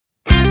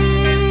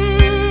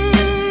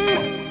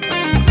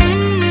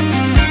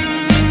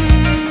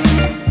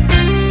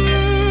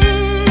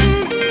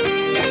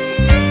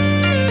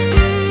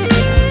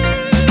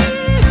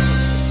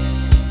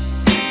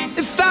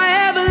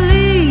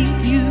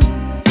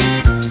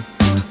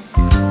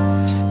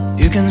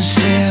can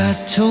say I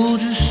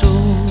told you so.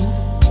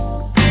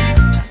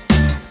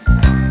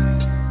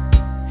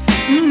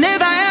 And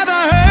if I ever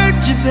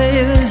hurt you,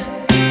 baby,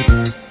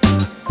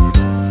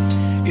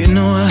 you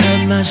know I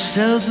hurt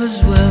myself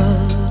as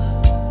well.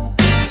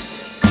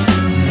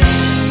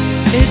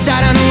 Is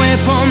that a way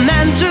for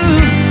men to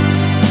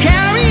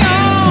carry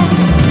on?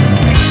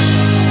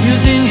 You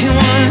think he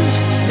wants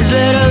his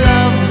little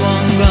loved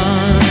one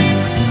gone?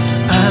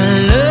 I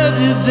love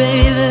you,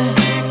 baby,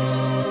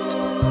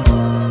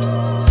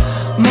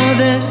 more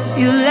than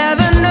you'll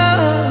ever know,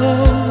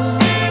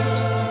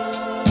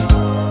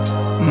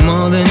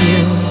 more than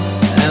you'll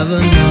ever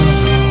know.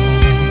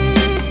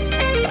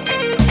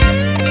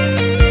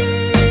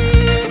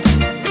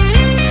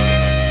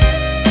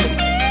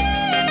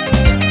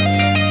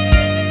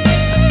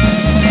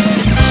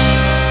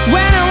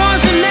 When I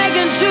wasn't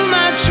making too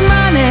much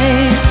money,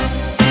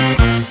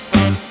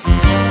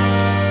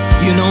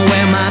 you know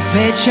where my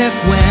paycheck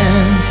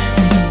went.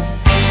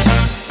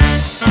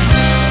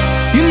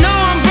 You know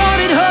I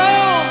brought it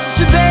home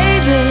to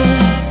baby,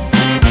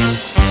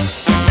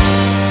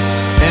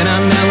 and I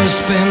never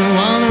spent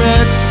one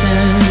red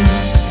cent.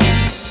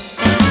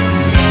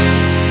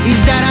 Is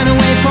that a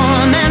way for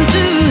a man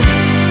to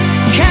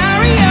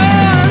carry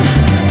on?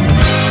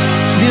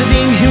 Do you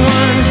think he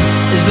wants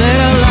his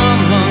little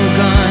loved one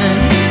gone?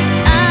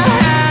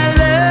 I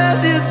love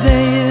you,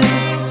 baby,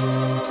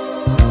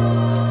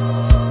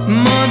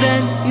 more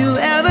than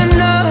you'll ever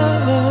know,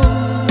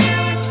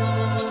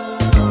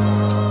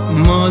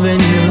 more than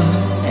you'll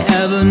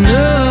ever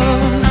know.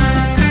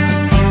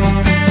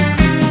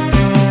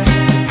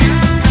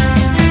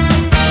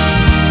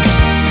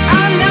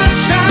 I'm not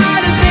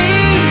trying to be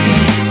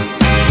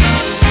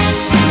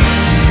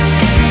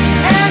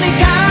any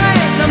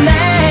kind of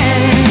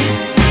man.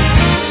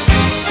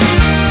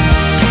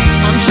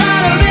 I'm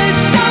trying to be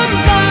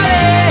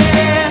somebody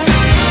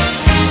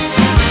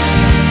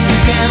you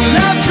can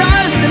love,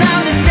 trust, and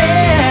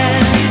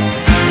understand.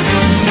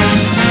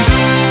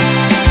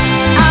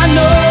 I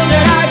know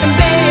that I can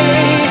be,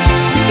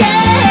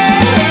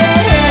 yeah,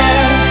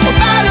 a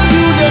part of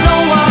you that no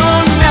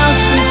one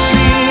else can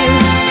see.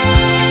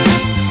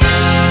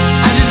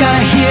 I just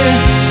gotta hear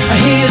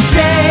you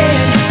say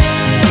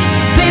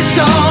it's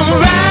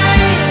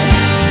alright.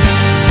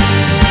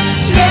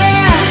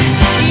 Yeah,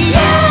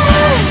 yeah,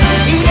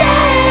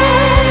 yeah.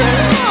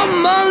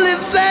 I'm only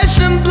flesh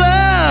and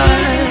blood,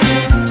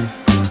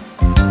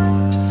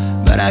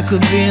 but I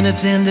could be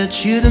anything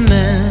that you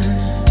demand.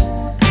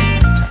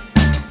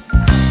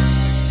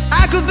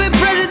 I could be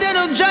president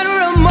of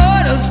General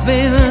Motors,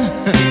 baby,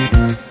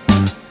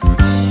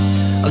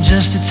 or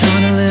just a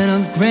tiny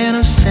little grain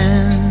of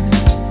sand.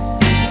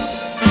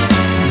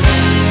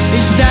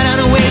 Is that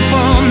a way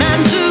for a man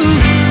to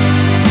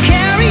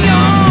carry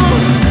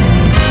on?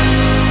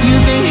 You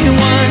think he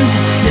wants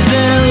his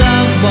little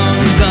loved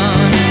one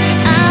gone?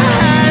 I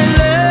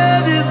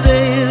love you,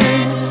 baby,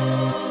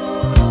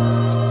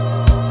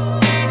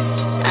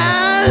 I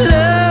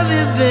love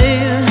you,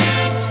 baby,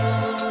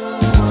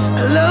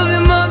 I love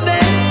you more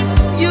than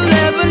you'll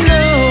ever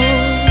know.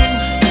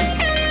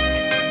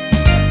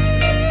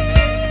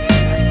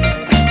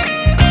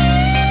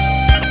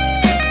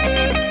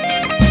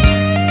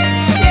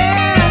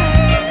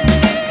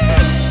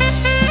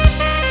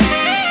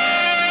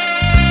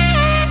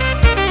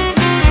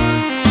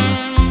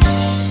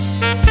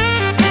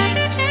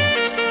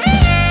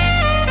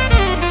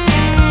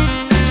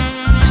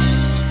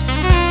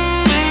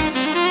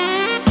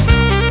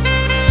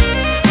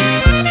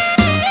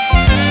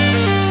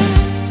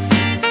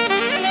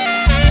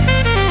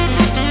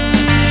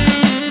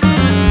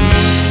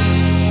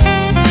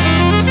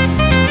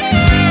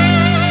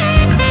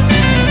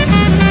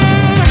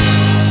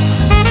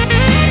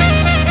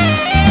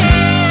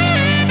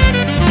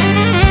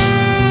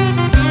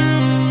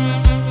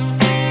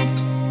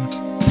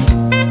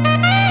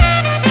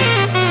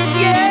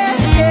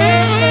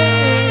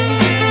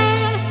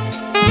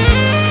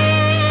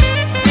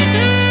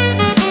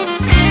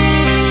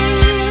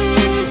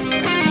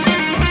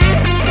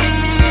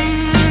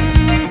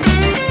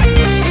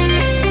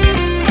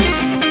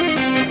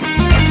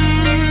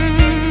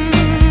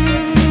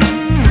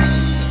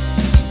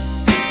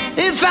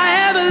 If I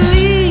ever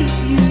leave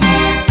you,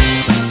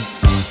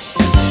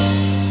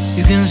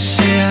 you can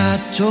say I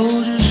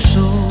told you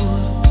so.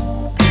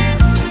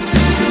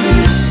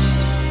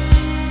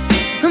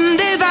 And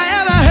if I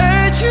ever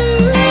hurt you,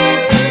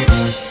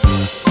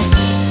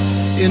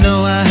 you know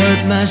I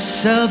hurt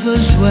myself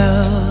as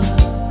well.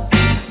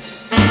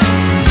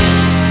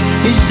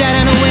 Is that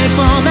a way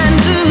for a man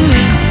to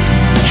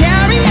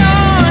carry